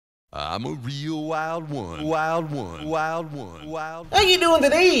I'm a real wild one. Wild one. Wild one. Wild. How you doing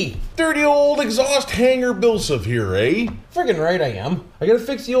today? Dirty old exhaust hanger BillSiff here, eh? Friggin' right I am. I gotta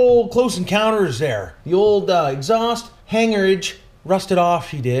fix the old close encounters there. The old exhaust hangerage rusted off,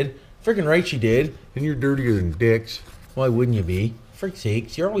 she did. Friggin' right she did. And you're dirtier than dicks. Why wouldn't you be? Frick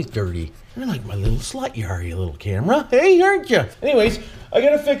sakes, you're always dirty. You're like my little slut, you are, you little camera. Hey, aren't you? Anyways, I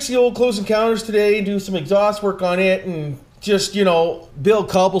gotta fix the old close encounters today, do some exhaust work on it, and just, you know, Bill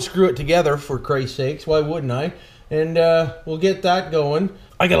cobble screw it together, for Christ's sakes. Why wouldn't I? And we'll get that going.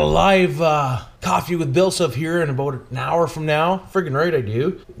 I got a live coffee with BillSiff here in about an hour from now. Friggin' right I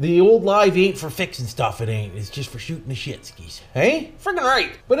do. The old live ain't for fixing stuff, it ain't. It's just for shooting the shit skis. Hey? Friggin'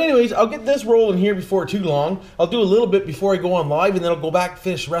 right. But anyways, I'll get this rolling here before too long. I'll do a little bit before I go on live, and then I'll go back and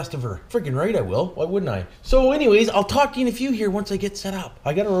finish the rest of her. Friggin' right I will. Why wouldn't I? So anyways, I'll talk to you in a few here once I get set up.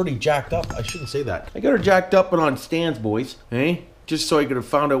 I got her already jacked up. I shouldn't say that. I got her jacked up and on stands, boys. Hey? Just so I could have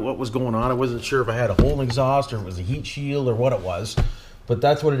found out what was going on. I wasn't sure if I had a hole in exhaust or it was a heat shield or what it was. But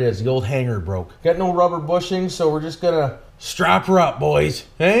that's what it is. The old hanger broke. Got no rubber bushing, so we're just gonna strap her up, boys.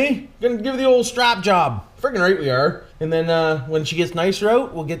 Hey? Gonna give her the old strap job. Friggin' right we are. And then when she gets nicer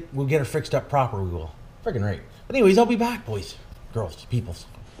out, we'll get her fixed up proper, we will. Friggin' right. But anyways, I'll be back, boys. Girls, peoples.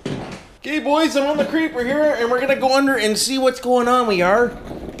 Okay, boys, I'm on the creeper here, and we're gonna go under and see what's going on, we are.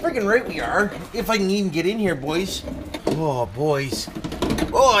 Friggin' right we are. If I can even get in here, boys. Oh, boys.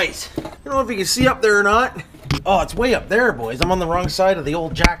 Boys! I don't know if you can see up there or not. Oh, it's way up there, boys. I'm on the wrong side of the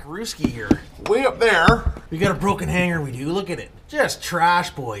old Jackarooski here. Way up there. We got a broken hanger, we do. Look at it. Just trash,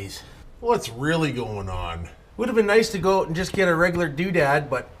 boys. What's really going on? Would have been nice to go out and just get a regular doodad,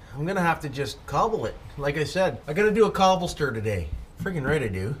 but I'm gonna have to just cobble it. Like I said, I gotta do a cobble stir today. Friggin' right I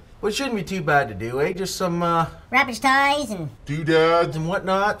do. Well, it shouldn't be too bad to do, eh? Just some, wrappage ties and doodads and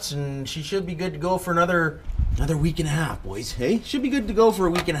whatnots, and she should be good to go for another week and a half, boys. Hey? Should be good to go for a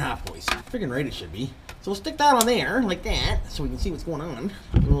week and a half, boys. Friggin' right it should be. So we'll stick that on there, like that, so we can see what's going on.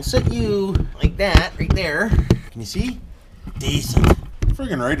 And we'll set you like that, right there. Can you see? Decent.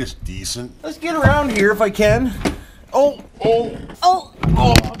 Friggin' right, it's decent. Let's get around here if I can. Oh! I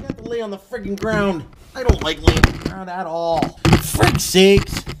got to lay on the friggin' ground. I don't like laying on the ground at all. Frick's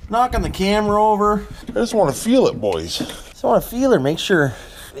sakes. Knocking the camera over. I just want to feel it, boys. Just want to feel her, make sure.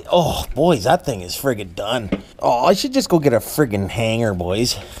 Oh, boys, that thing is friggin' done. Oh, I should just go get a friggin' hanger,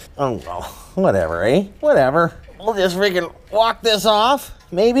 boys. Oh, well, whatever, eh? Whatever. We'll just friggin' walk this off,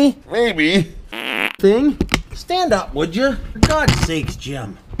 maybe? Maybe. Thing? Stand up, would you? For God's sakes,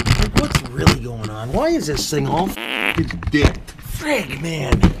 Jim. Like, what's really going on? Why is this thing all It's dead. frig,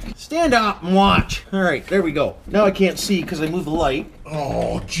 man? Stand up and watch. All right, there we go. Now I can't see because I moved the light.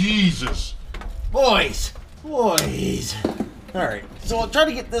 Oh, Jesus. Boys. All right, so I'll try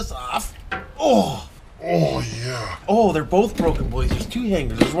to get this off. Oh, yeah. Oh, they're both broken, boys. There's two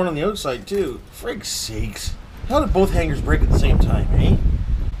hangers. There's one on the outside, too. Frig's sakes. How did both hangers break at the same time, eh?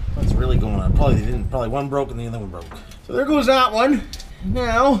 What's really going on? Probably they didn't. Probably one broke and the other one broke. So there goes that one.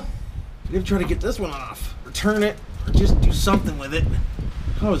 Now, I'm going to try to get this one off. Or turn it, or just do something with it.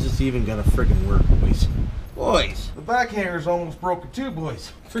 How is this even going to friggin' work, boys? Boys, the back hanger's almost broken, too,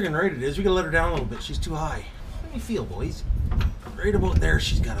 boys. Friggin' right it is. We got to let her down a little bit. She's too high. Let me feel, boys. Right about there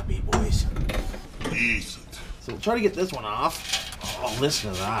she's got to be, boys. Decent. So we'll try to get this one off. Oh,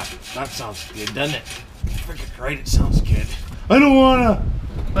 listen to that. That sounds good, doesn't it? Friggin' right, it sounds good. I don't wanna.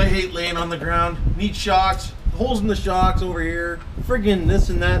 I hate laying on the ground. Need shocks. Holes in the shocks over here. Friggin' this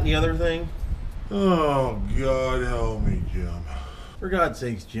and that and the other thing. Oh, God help me, Jim. For God's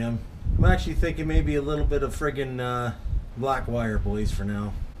sakes, Jim. I'm actually thinking maybe a little bit of friggin' black wire, boys, for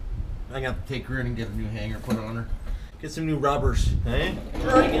now. I'm gonna have to take her in and get a new hanger put on her. Get some new rubbers, eh?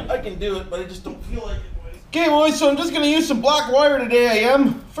 Sure, I can do it, but I just don't feel like it, boys. Okay, boys, so I'm just gonna use some black wire today, I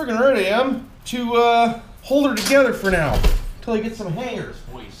am. Friggin' right I am. To hold her together for now. Until I get some hangers,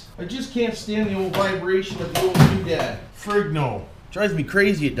 boys. I just can't stand the old vibration of the old doodad. Frig no. Drives me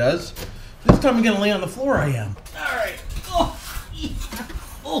crazy, it does. This time I'm gonna lay on the floor, I am. Alright. Oh.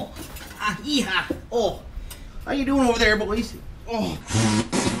 How you doing over there, boys? Oh,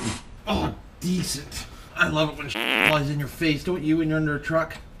 decent. I love it when flies in your face, don't you, when you're under a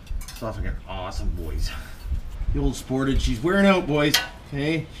truck? It's all fucking awesome, boys. The old Sportage, she's wearing out, boys.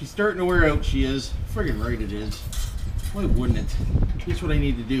 Okay, she's starting to wear out, she is. Friggin' right it is. Why wouldn't it? Here's what I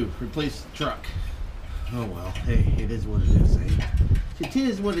need to do, replace the truck. Oh well, hey, it is what it is, eh? It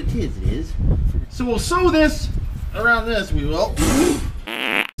is what it is, So we'll sew this around this, we will.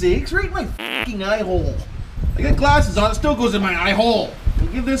 See, it's right in my fucking eye hole. I got glasses on, it still goes in my eye hole.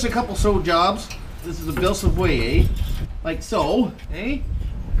 We'll give this a couple sew jobs. This is a BillSiff way, eh? Like so, eh?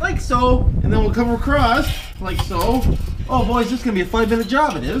 Like so. And then we'll come across, like so. Oh boys, this is gonna be a 5-minute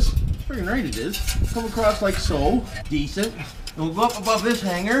job, it is. Freaking right it is. Come across like so. Decent. And we'll go up above this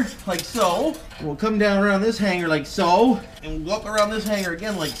hanger, like so. And we'll come down around this hanger like so. And we'll go up around this hanger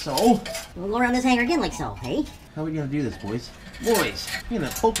again like so. We'll go around this hanger again like so, hey? How are we gonna do this, boys? Boys, I'm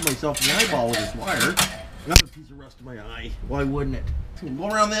gonna poke myself in the eyeball with this wire. Another piece of rust in my eye. Why wouldn't it? So we'll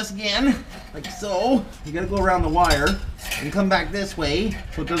go around this again, like so. You gotta go around the wire and come back this way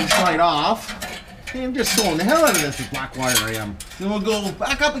so it doesn't slide off. Hey, I'm just sewing the hell out of this with black wire, I am. Then we'll go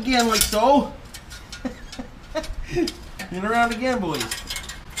back up again like so. And around again, boys.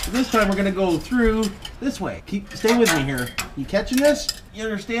 So this time we're gonna go through this way. Stay with me here. You catching this? You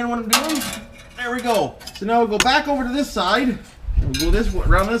understand what I'm doing? There we go. So now we'll go back over to this side. We'll go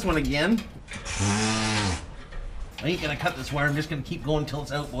around this one again. I ain't gonna cut this wire. I'm just gonna keep going until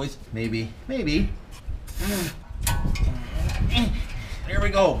it's out, boys. Maybe. There we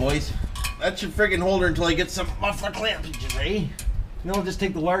go, boys. That's your friggin' holder until I get some muffler clampages, eh? Then I'll just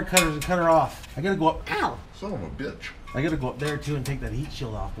take the wire cutters and cut her off. I gotta go up. Ow! Son of a bitch. I gotta go up there too and take that heat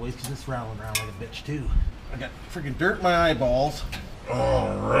shield off, boys, because it's rattling around like a bitch too. I got friggin' dirt in my eyeballs.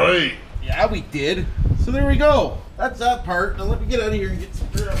 Alright. Yeah, we did. So there we go. That's that part. Now let me get out of here and get some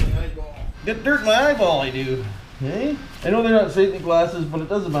dirt on my eyeball. Get dirt in my eyeball, I do. Hey? I know they're not safety glasses, but it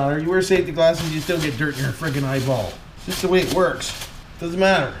doesn't matter. You wear safety glasses, you still get dirt in your friggin' eyeball. It's just the way it works. Doesn't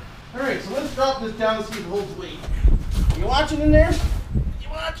matter. Alright, so let's drop this down and see if it holds weight. You watching in there? You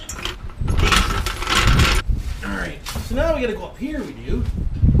watching? Alright, so now we gotta go up here, we do.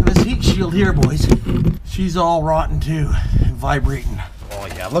 And this heat shield here, boys, she's all rotten too, and vibrating. Oh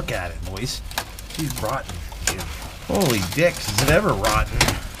yeah, look at it, boys. She's rotten. Holy dicks, is it ever rotten?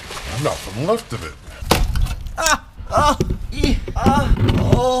 Nothing left of it.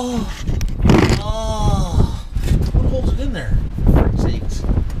 What holds it in there? For frick's sakes.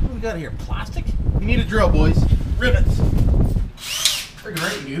 What do we got here? Plastic? You need a drill, boys. Rivets. Friggin'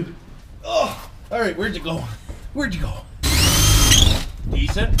 right, you. Oh, alright, where'd you go? Where'd you go?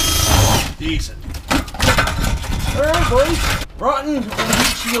 Decent. Decent. Alright, boys. Rotten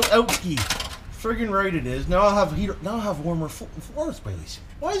heat shield out ski. Friggin' right it is. Now I'll have heater. Now I'll have warmer floors, boys.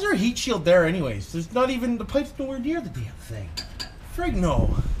 Why is there a heat shield there, anyways? There's not even the pipe's nowhere near the damn thing. Frig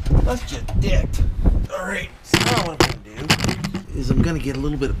no. That's just dicked. All right. So now what I'm gonna do is I'm gonna get a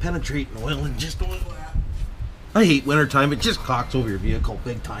little bit of penetrating oil and just oil that. I hate wintertime. It just cocks over your vehicle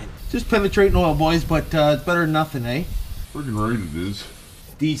big time. Just penetrating oil, boys, but it's better than nothing, eh? Friggin' right it is.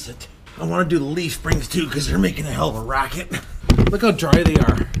 Decent. I want to do the leaf springs too because they're making a hell of a racket. Look how dry they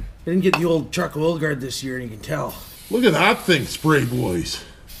are. I didn't get the old truck oil guard this year, and you can tell. Look at that thing spray, boys.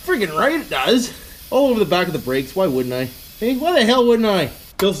 Friggin' right it does. All over the back of the brakes. Why wouldn't I? Hey, why the hell wouldn't I?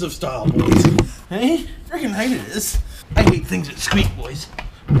 BillSiff style, boys. Hey, friggin' right it is. I hate things that squeak, boys.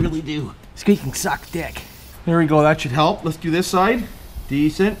 I really do. Squeaking sucks dick. There we go. That should help. Let's do this side.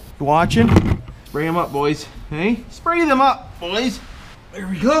 Decent. You watching? Spray them up, boys. Hey, spray them up, boys. There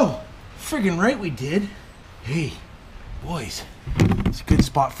we go. Friggin' right we did. Hey, boys. It's a good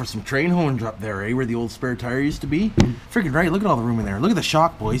spot for some train horns up there, eh? Where the old spare tire used to be. Friggin' right, look at all the room in there. Look at the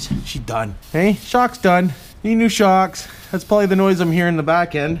shock, boys. She's done. Hey, shock's done. Need new shocks. That's probably the noise I'm hearing in the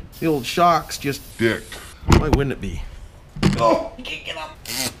back end. The old shock's just... Dick. Why wouldn't it be? Oh, you can't get up.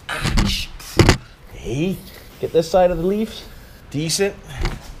 Hey, get this side of the leaves. Decent.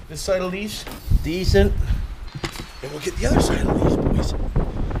 This side of the leaves. Decent. And we'll get the other side of the leaves, boys.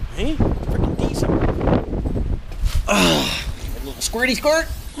 Hey, freaking decent. A little squirty squirt.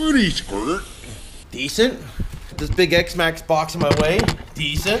 Goody squirt. Decent. This big X-Max box in my way.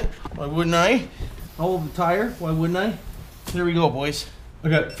 Decent. Why wouldn't I? Hold the tire. Why wouldn't I? There we go, boys. I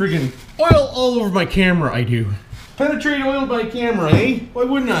got friggin' oil all over my camera, I do. Penetrate oil by camera, eh? Why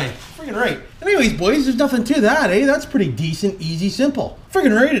wouldn't I? Friggin' right. Anyways, boys, there's nothing to that, eh? That's pretty decent, easy, simple.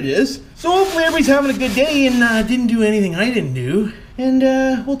 Friggin' right it is. So hopefully everybody's having a good day and didn't do anything I didn't do. And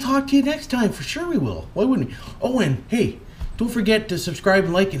we'll talk to you next time. For sure we will. Why wouldn't we? Oh, and hey, don't forget to subscribe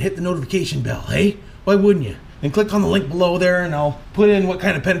and like and hit the notification bell, eh? Why wouldn't you? And click on the link below there and I'll put in what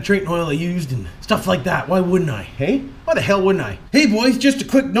kind of penetrating oil I used and stuff like that. Why wouldn't I? Hey? Why the hell wouldn't I? Hey boys, just a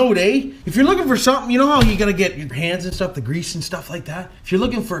quick note, eh? If you're looking for something, you know how you gotta get your hands and stuff, the grease and stuff like that? If you're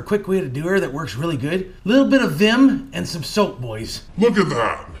looking for a quick way to do her that works really good, a little bit of Vim and some soap, boys. Look at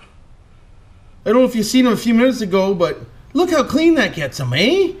that. I don't know if you've seen them a few minutes ago, but look how clean that gets them,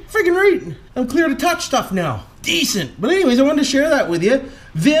 eh? Friggin' right. I'm clear to touch stuff now. Decent. But anyways, I wanted to share that with you.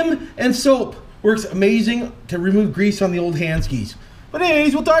 Vim and soap. Works amazing to remove grease on the old hand skis. But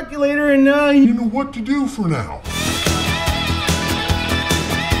anyways, we'll talk to you later and You know what to do for now.